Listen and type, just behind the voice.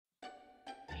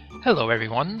Hello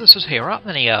everyone, this is Eckehart,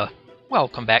 and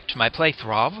welcome back to my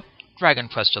playthrough of Dragon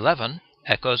Quest XI,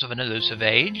 Echoes of an Elusive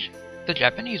Age, the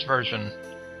Japanese version.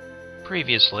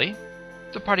 Previously,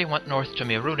 the party went north to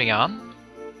Mirurean,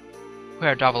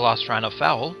 where Davilas ran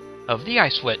afoul of the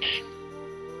Ice Witch.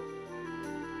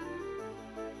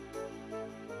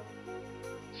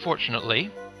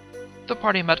 Fortunately, the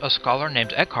party met a scholar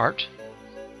named Eckehart,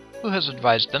 who has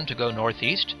advised them to go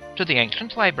northeast to the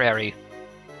ancient library.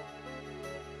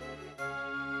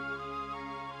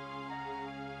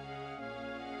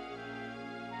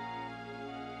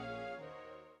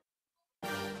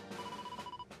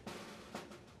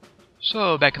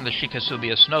 So, back in the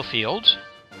Shikesubia Snowfields,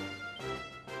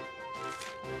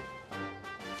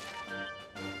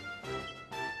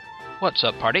 what's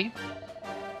up, party?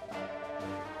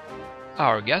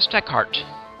 Our guest, Eckehart.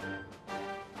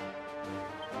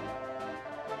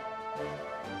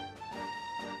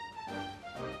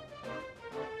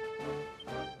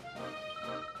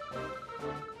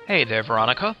 Hey there,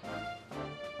 Veronica.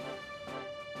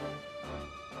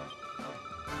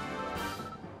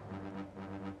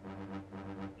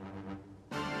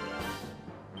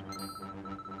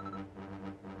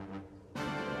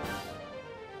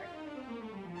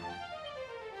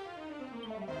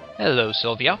 Hello,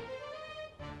 Sylvia.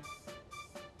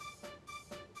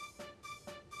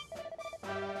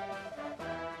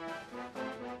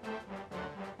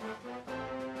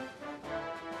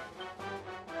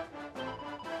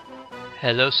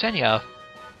 Hello, Senya.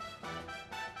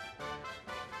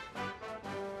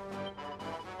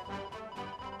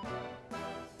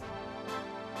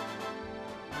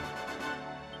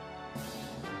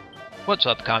 What's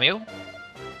up, Camu?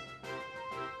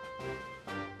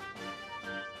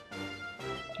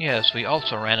 Yes, we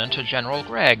also ran into General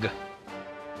Greg.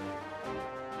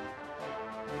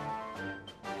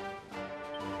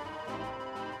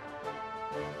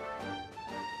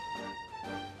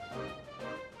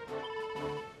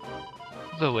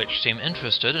 The witch seemed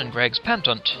interested in Greg's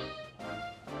pendant.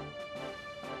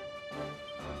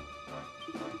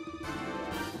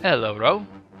 Hello, Ro.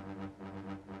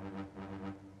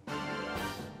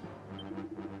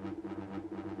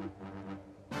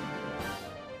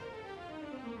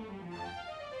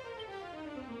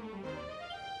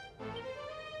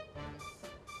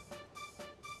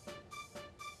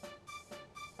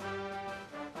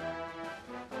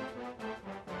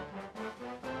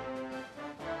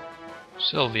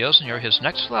 Sylvia's near his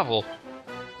next level.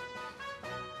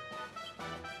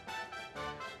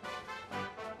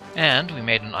 And we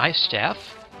made an ice staff,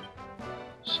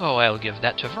 so I'll give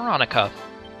that to Veronica.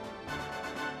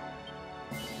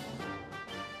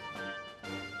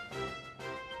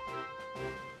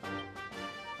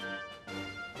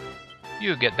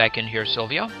 You get back in here,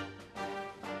 Sylvia.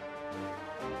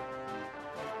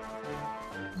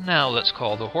 Now let's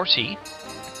call the horsey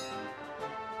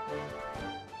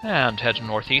and head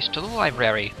northeast to the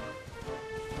library.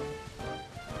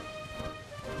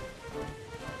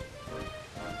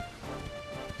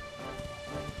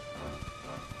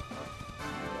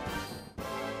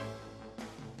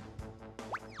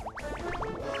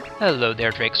 Hello there,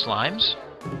 Drake Slimes.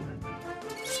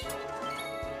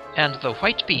 And the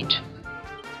white beet.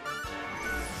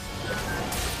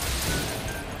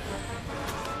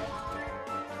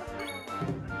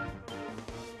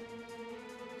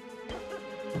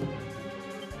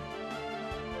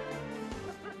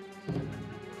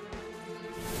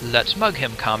 Let's mug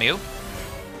him, Camu.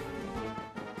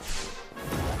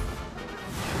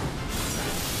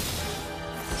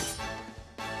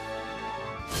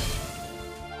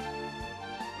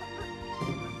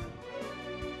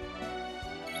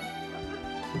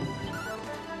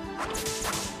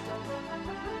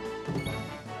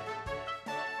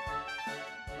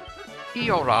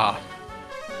 Eora.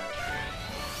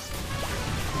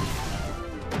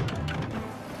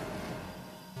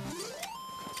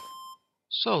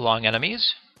 So long,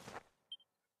 enemies.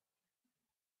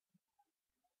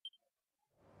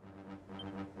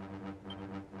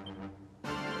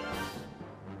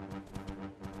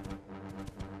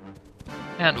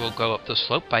 And we'll go up the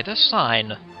slope by this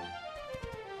sign.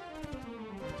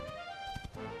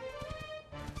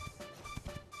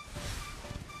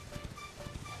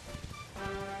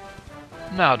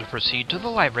 Now to proceed to the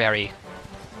library.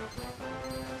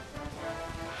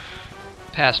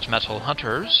 Past metal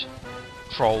hunters,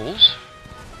 trolls,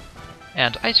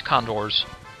 and ice condors.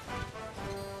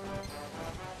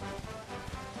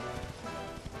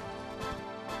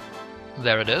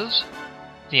 There it is,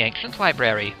 the ancient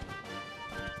library.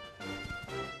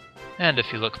 And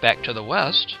if you look back to the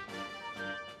west,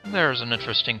 there's an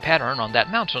interesting pattern on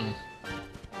that mountain.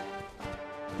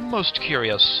 Most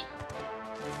curious.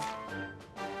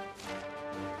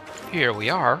 Here we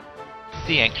are,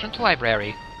 the ancient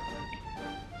library.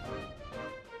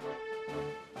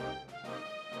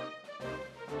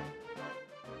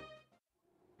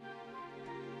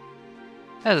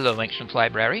 Hello, ancient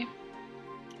library.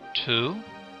 2,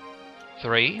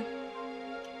 3,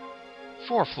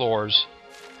 4 floors.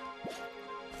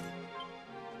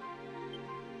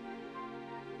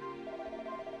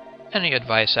 Any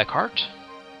advice, Eckehart?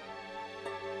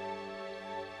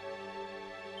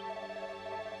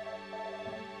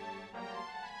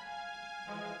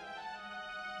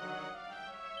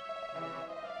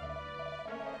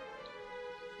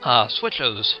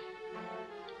 Switches.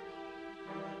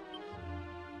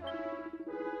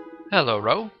 Hello,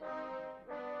 Ro.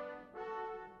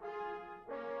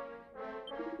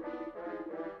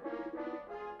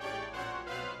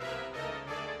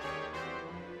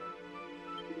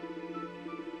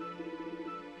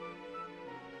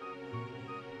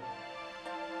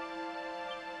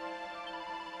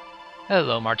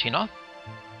 Hello, Martina.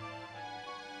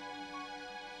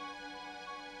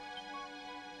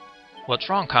 What's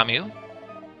wrong, Camus?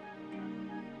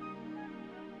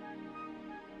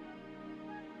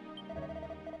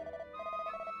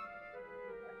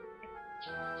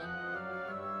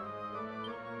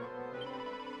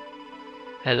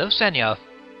 Hello, Senya.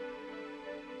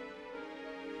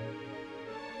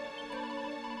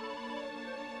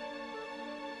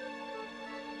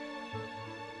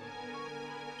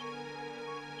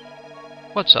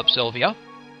 What's up, Sylvia?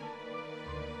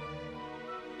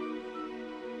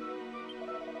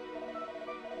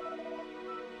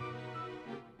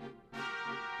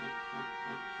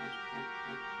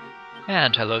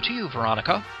 And hello to you,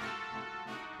 Veronica.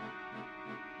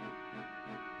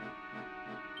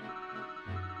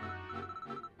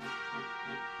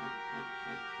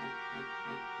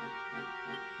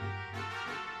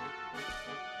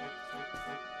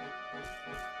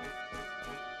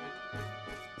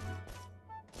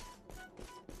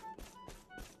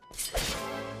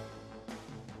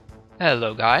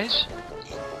 Hello, guys.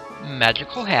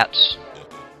 Magical hats.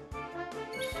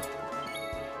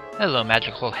 Hello,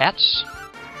 magical hats.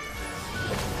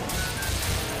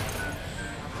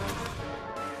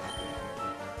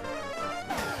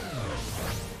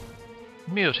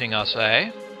 Muting us,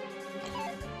 eh?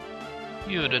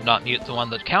 You did not mute the one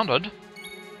that counted.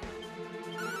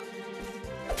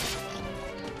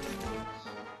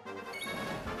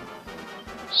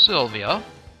 Sylvia,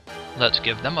 let's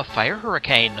give them a fire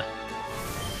hurricane.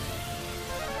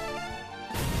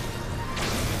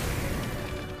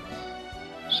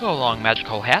 So long,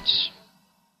 magical hats.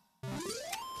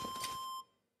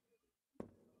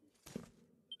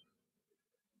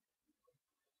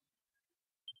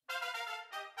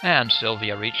 And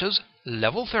Sylvia reaches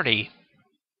level 30,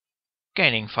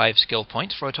 gaining 5 skill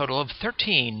points for a total of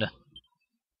 13.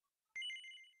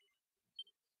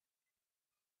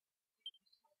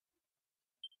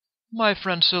 My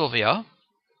friend Sylvia,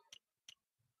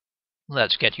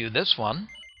 let's get you this one.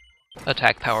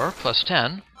 Attack power plus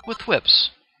 10 with whips.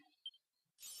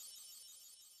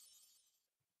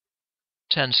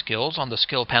 10 skills on the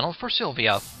skill panel for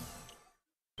Sylvia.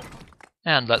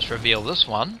 And let's reveal this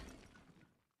one.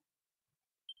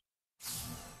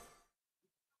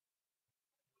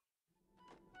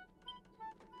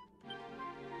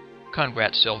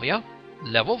 Congrats, Sylvia.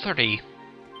 Level 30.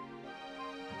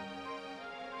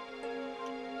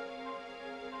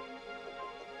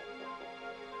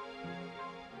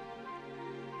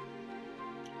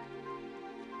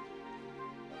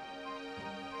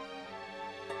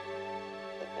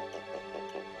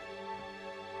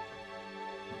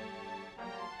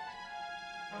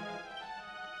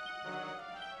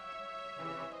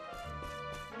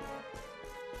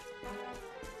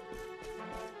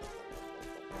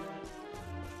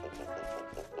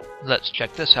 Let's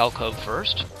check this alcove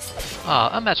first.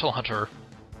 A metal hunter.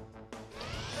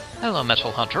 Hello,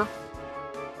 metal hunter.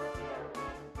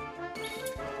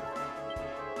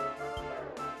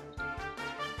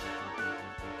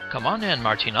 Come on in,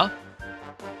 Martina.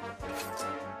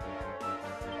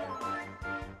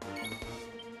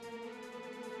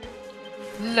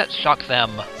 Let's shock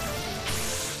them.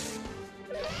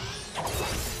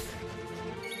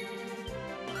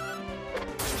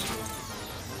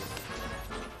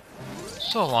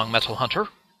 So long, Metal Hunter.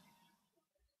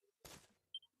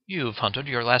 You've hunted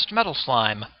your last metal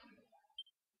slime.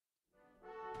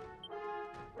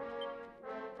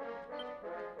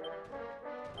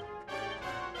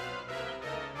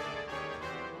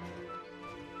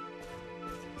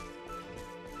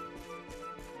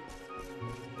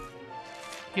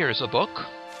 Here's a book.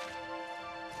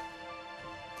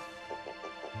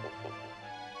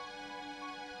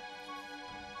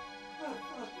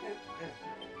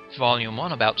 Volume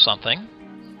 1 about something,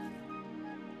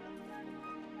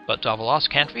 but Davilas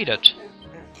can't read it.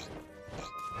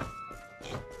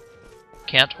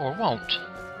 Can't or won't.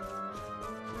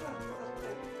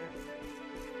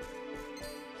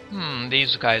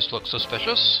 These guys look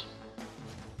suspicious.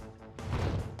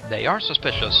 They are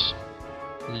suspicious.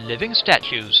 Living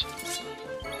statues.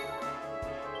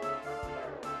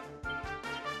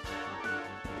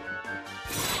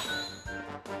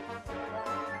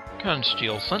 Can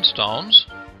steal flintstones.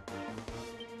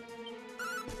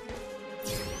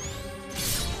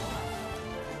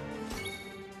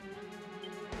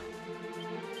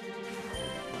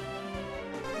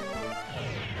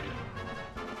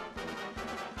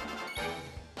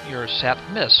 Your sap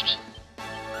missed.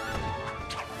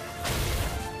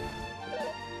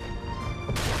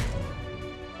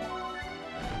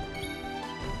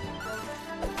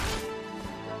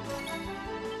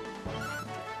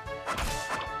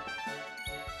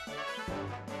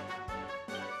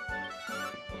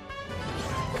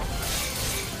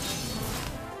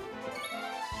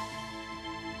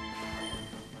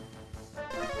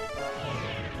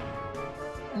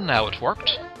 Now it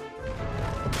worked.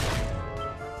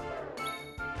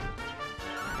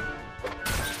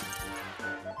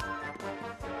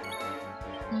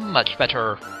 Much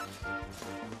better.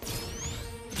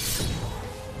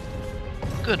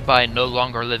 Goodbye, no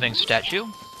longer living statue.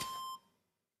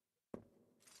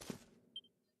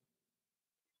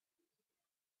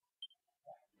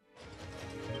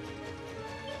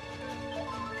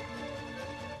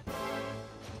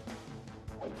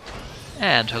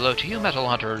 And hello to you, Metal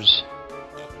Hunters.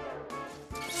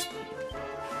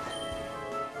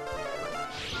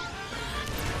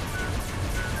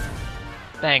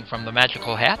 Bang from the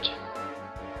magical hat.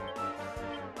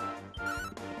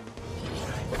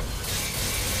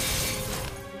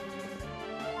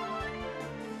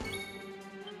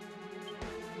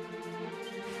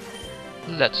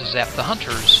 Let's zap the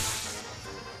hunters.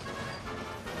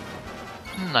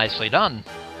 Nicely done.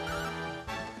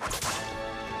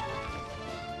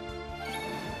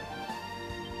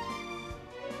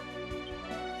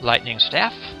 Lightning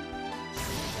staff.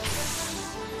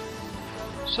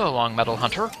 So long, Metal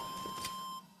Hunter.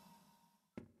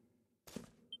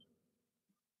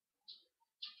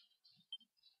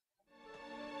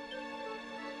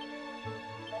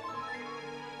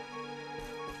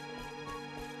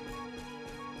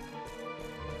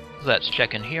 Let's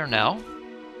check in here now.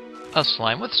 A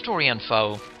slime with story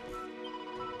info.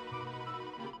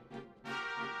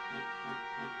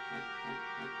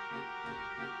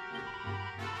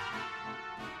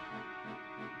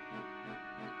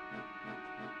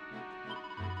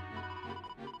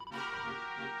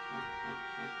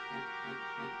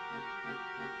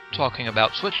 Talking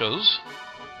about switches.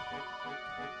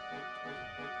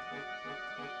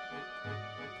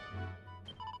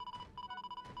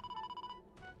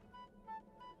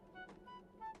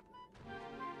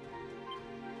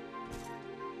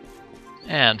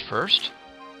 And first,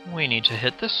 we need to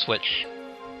hit this switch.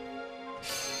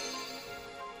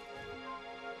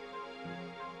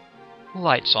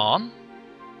 Lights on.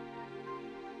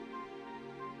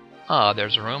 Ah,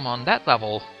 there's a room on that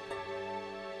level.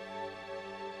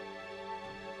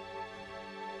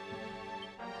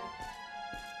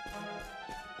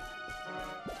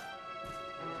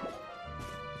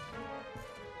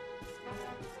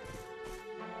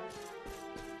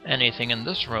 Anything in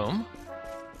this room?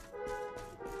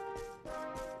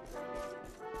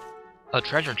 A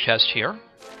treasure chest here.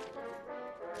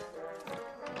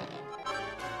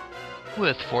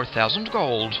 With 4,000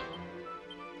 gold.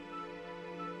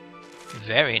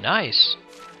 Very nice.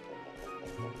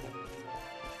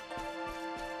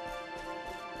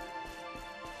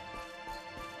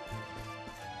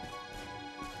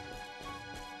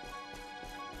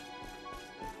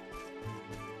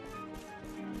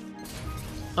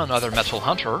 Another Metal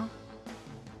Hunter.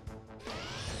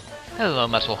 Hello,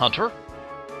 Metal Hunter.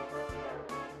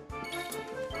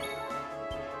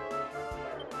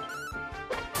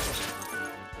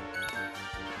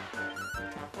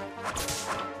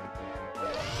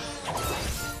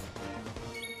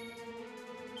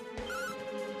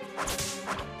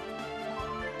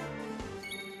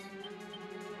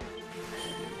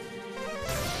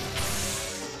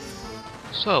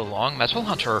 So long, Metal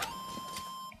Hunter.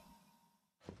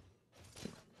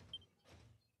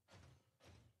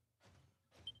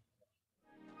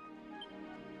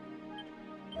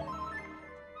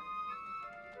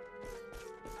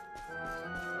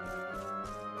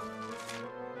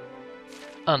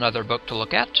 Another book to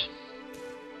look at.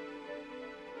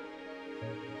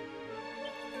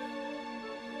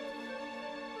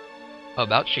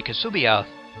 About Shikesubia.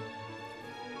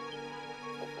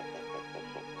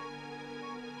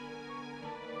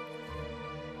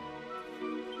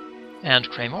 and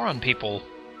Kreimoran people.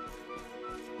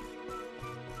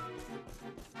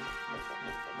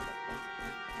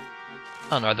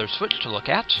 Another switch to look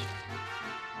at.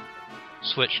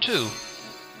 Switch 2.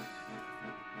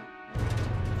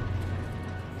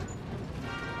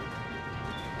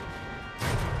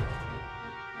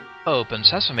 Open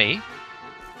Sesame.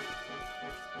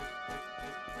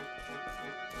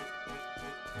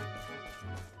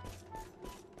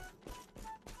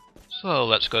 So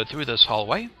let's go through this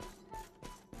hallway.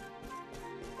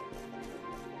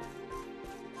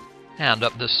 And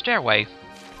up this stairway.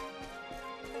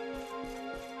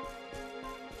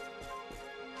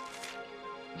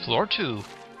 Floor 2.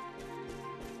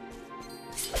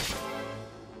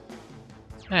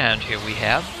 And here we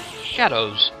have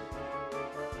Shadows.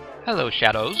 Hello,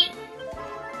 Shadows.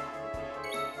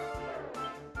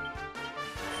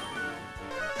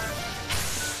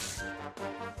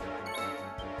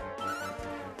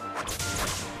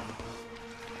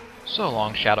 So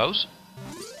long, Shadows.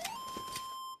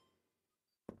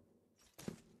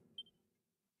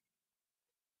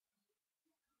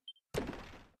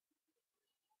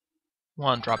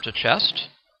 One dropped a chest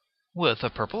with a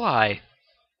purple eye.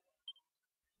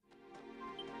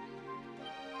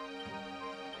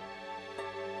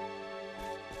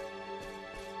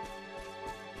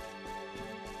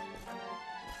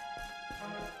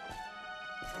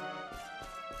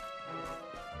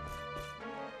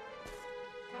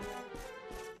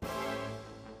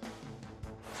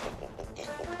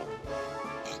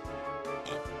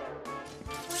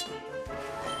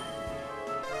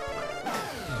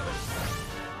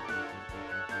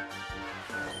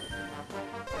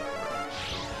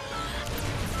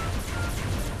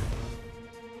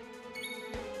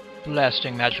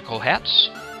 Blasting magical hats.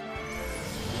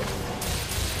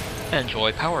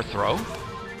 Enjoy power throw.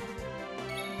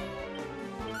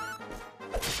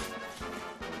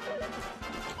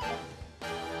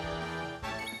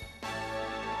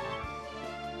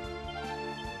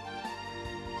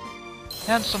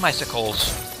 And some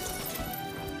icicles.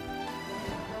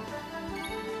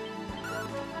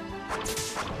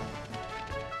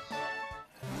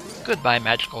 Goodbye,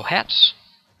 magical hats.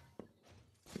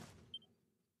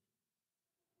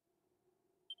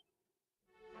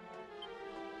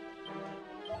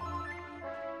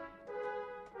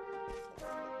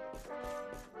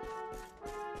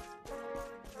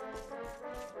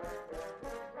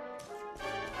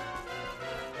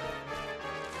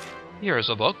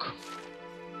 Here's a book.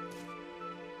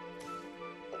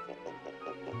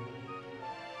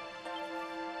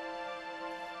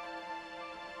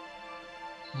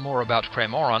 More about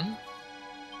Kreimoran.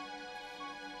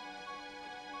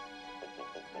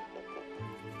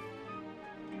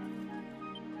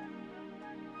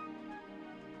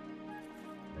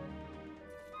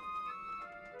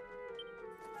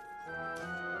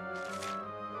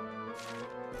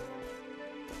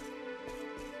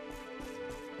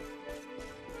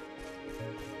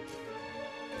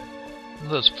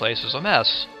 This place is a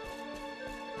mess.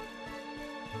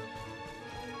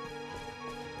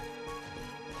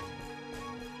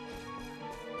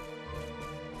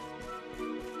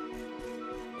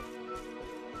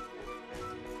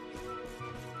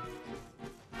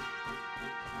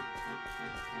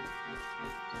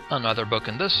 Another book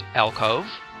in this alcove.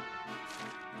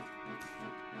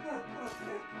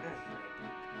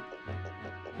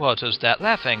 What is that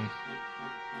laughing?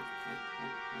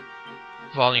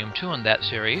 Volume 2 in that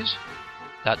series,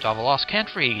 that Davilas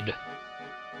can't read.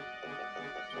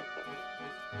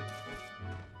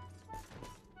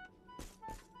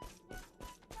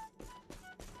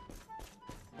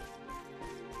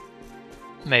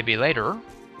 Maybe later.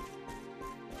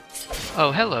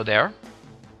 Oh, hello there.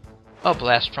 A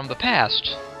blast from the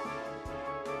past.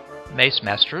 Mace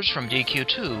Masters from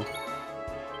DQ2.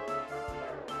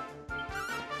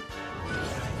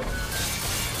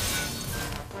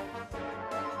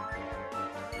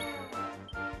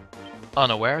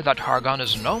 Unaware that Hargon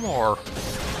is no more.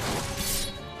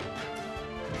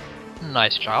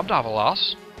 Nice job,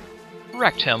 Davilas.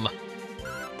 Wrecked him.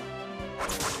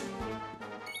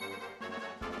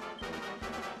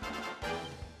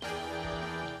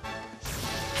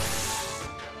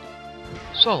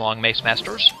 So long, Mace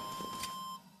Masters.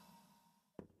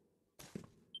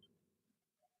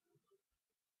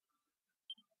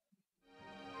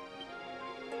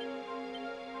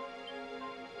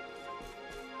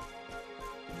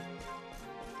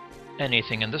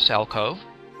 Anything in this alcove?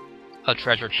 A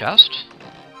treasure chest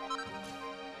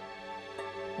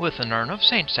with an urn of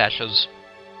saint's ashes.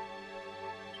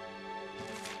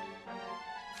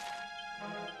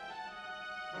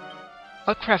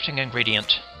 A crafting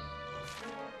ingredient.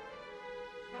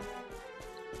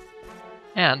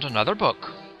 And another book.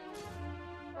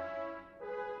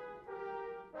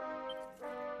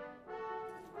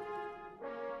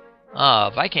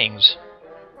 Ah, Vikings.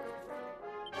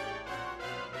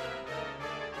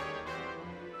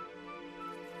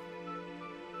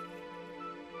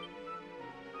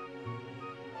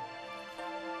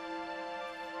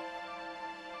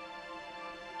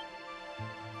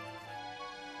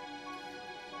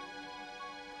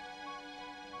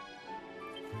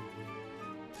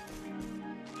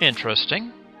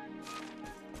 Interesting.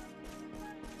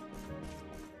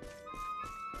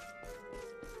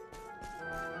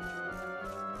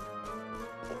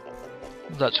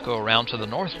 Let's go around to the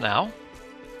north now.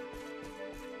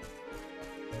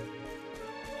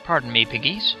 Pardon me,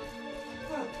 piggies.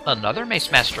 Another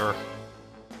Mace Master.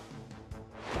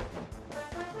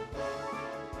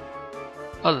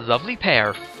 A lovely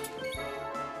pair.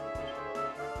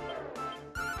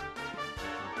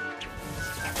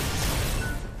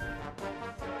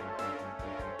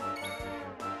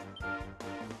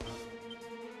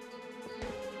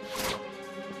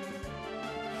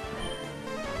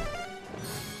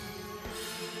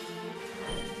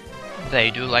 They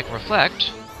do like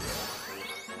reflect.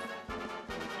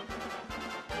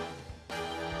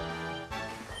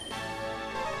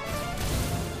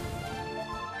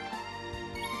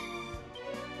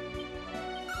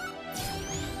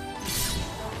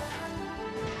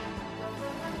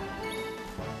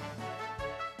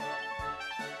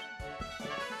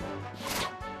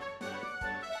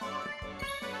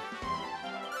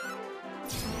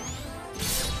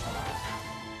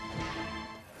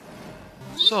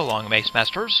 So long, Mace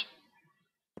Masters.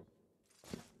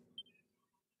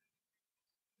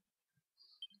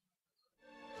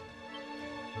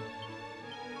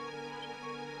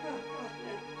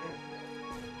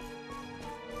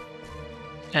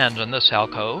 And in this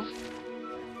alcove,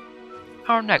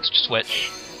 our next switch,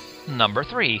 number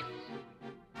 3.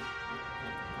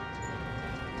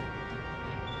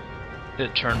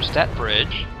 It turns that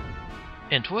bridge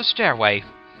into a stairway.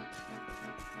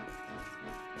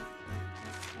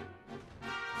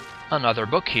 Another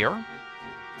book here.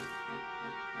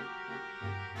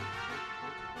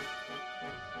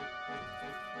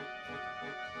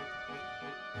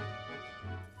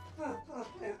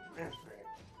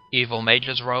 Evil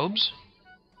Mage's robes.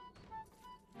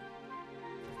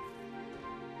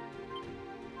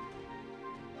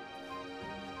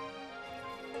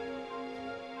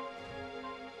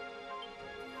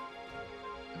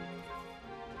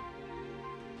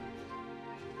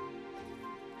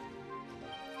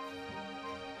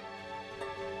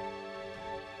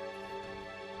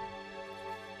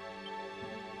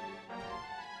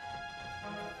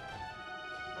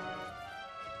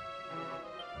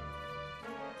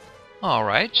 All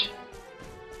right.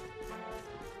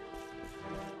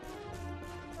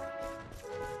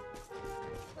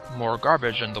 More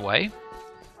garbage in the way.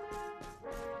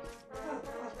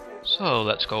 So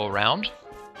let's go around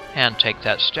and take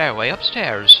that stairway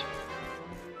upstairs.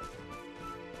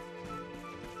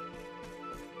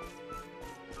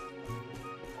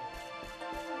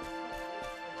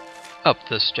 Up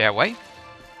this stairway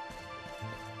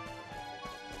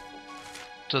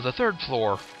to the 3rd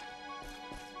floor.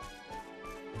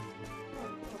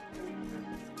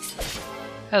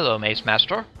 Hello, Mace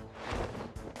Master.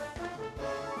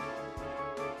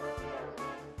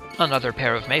 Another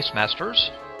pair of Mace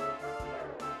Masters.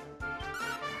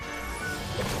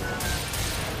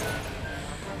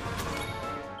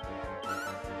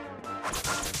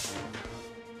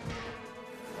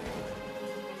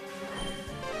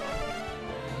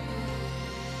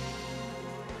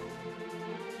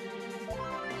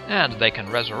 And they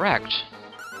can resurrect.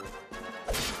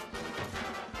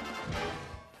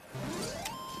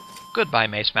 Goodbye,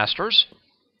 Mace Masters.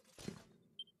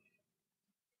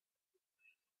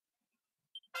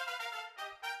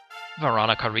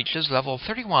 Veronica reaches level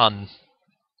 31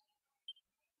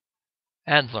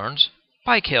 and learns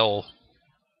By Kill.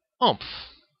 Oomph.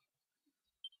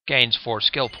 Gains 4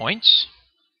 skill points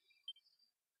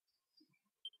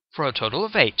for a total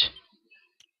of 8.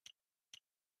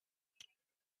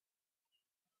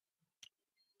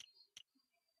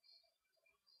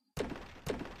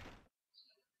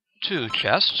 Two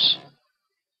chests,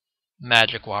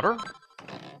 magic water,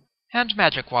 and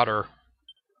magic water.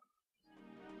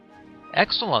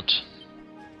 Excellent.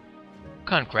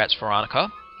 Congrats, Veronica.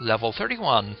 Level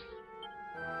 31.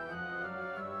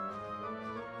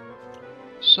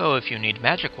 So if you need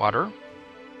magic water,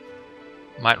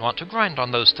 might want to grind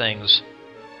on those things.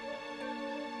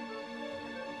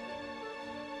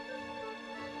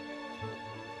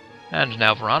 And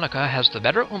now Veronica has the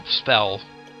better oomph spell.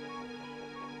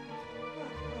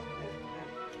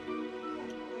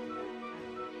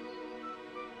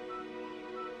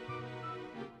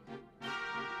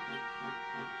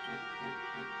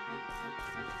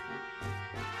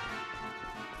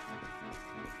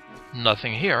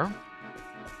 Nothing here.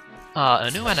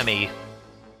 A new enemy.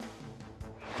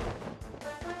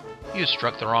 You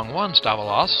struck the wrong one,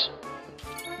 Davilas.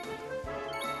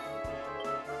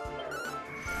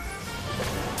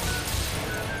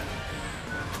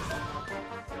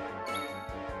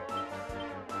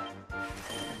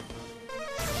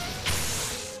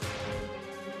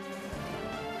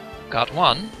 Got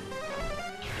one.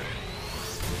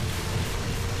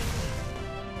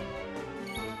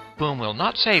 Boom will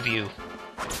not save you.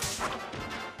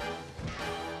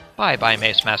 Bye-bye,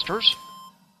 Mace Masters.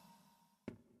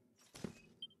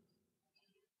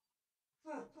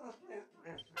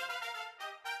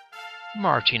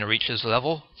 Martina reaches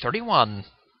level 31,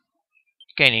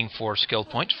 gaining 4 skill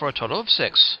points for a total of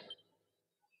 6.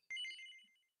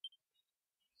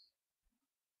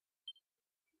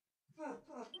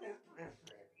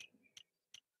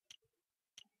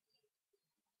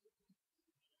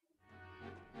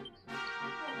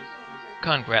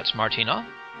 Congrats, Martina.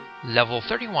 Level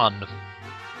 31.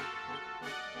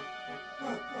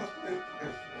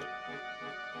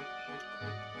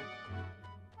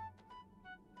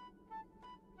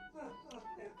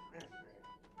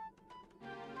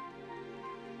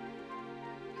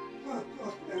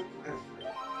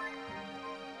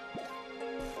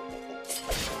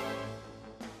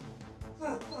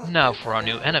 Now for our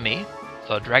new enemy,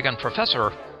 the Dragon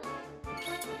Professor.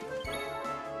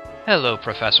 Hello,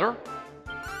 Professor.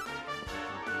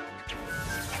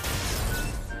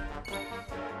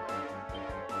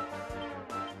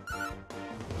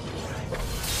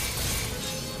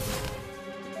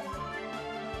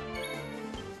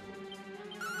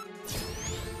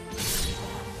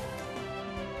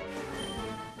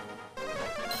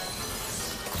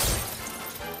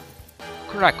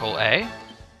 Crackle, eh?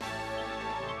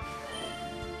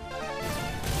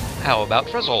 How about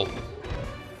Frizzle?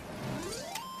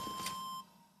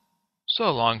 So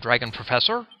long, Dragon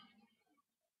Professor.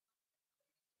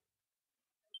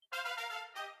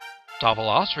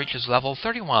 Davilas reaches level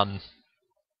 31.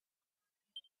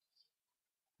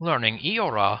 Learning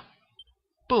Eora.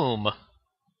 Boom!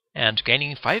 And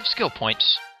gaining 5 skill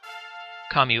points.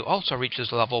 Camus also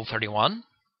reaches level 31,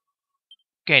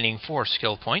 gaining 4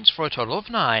 skill points for a total of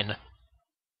 9.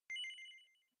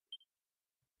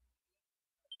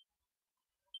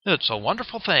 It's a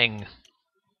wonderful thing.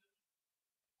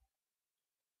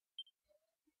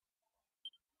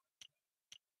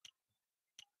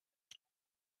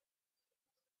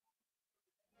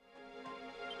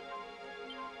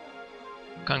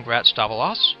 Congrats,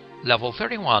 Davilas. Level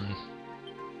 31.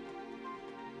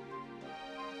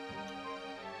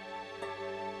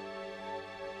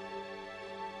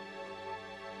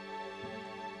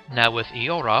 Now with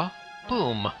Eora,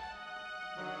 boom!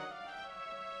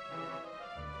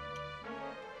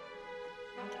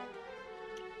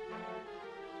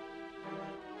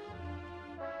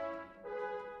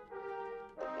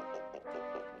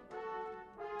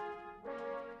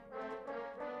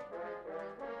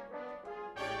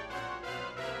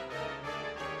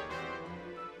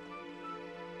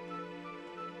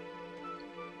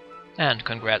 And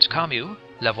congrats, Camus,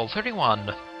 level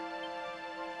 31.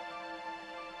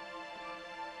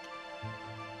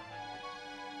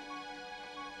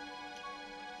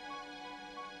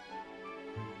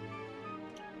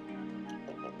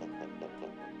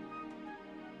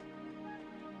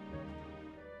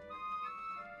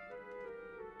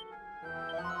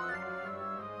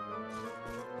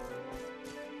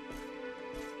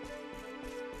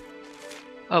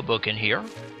 A book in here.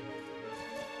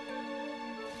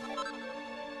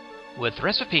 With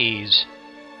recipes.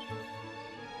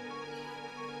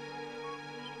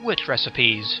 Which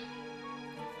recipes?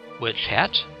 Which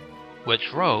hat?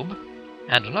 Which robe?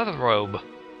 And another robe.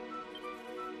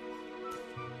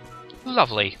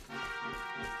 Lovely.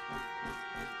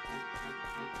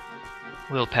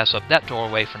 We'll pass up that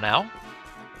doorway for now.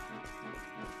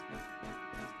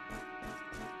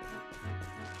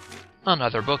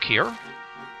 Another book here.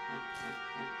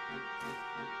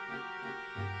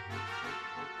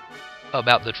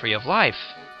 About the Tree of Life.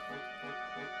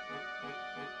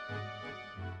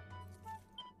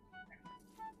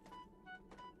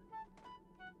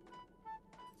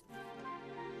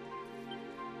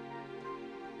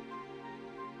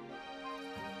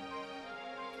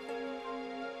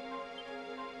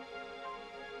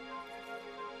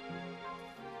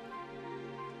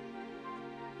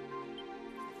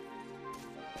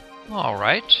 All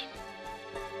right.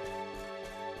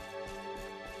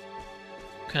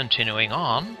 Continuing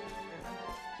on.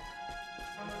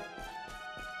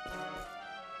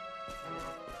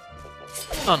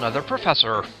 Another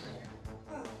professor.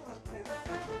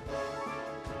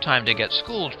 Time to get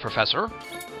schooled, Professor.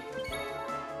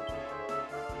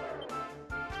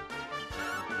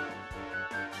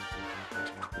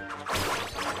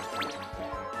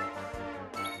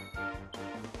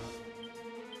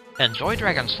 Enjoy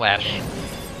Dragon Slash.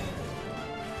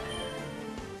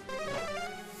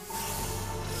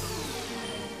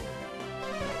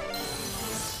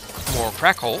 More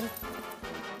Crackle.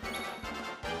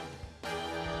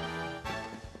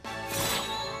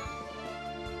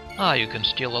 Ah, you can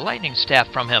steal a lightning staff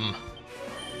from him.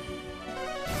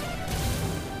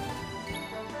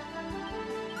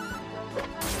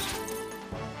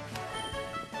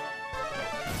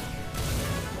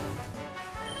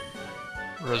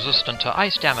 Resistant to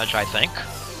ice damage, I think.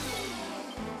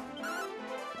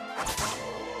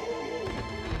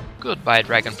 Goodbye,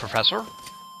 Dragon Professor.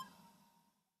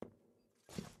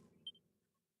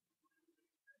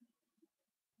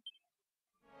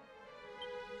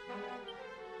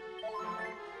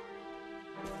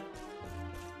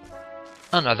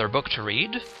 Another book to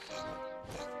read.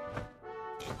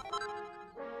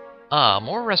 Ah,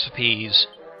 more recipes.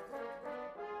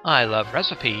 I love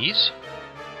recipes.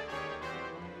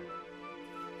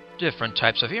 Different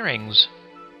types of earrings.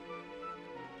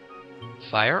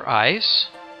 Fire, ice.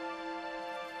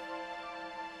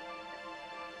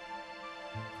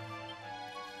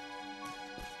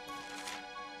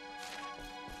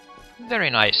 Very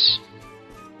nice.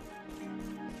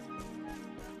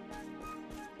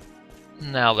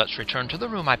 Now let's return to the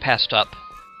room I passed up.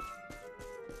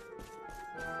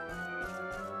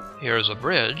 Here's a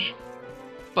bridge,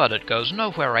 but it goes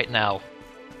nowhere right now.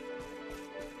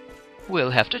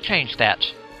 We'll have to change that.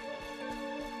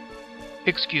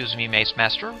 Excuse me, Mace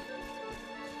Master.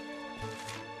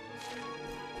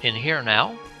 In here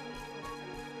now.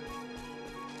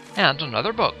 And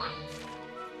another book.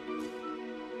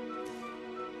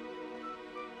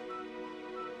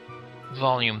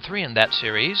 Volume 3 in that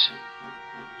series.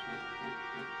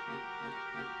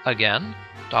 Again,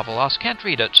 Davilas can't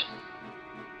read it.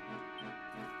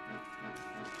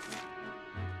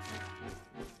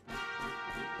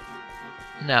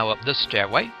 Now up this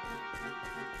stairway.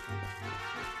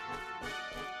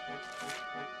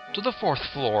 To the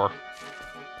 4th floor.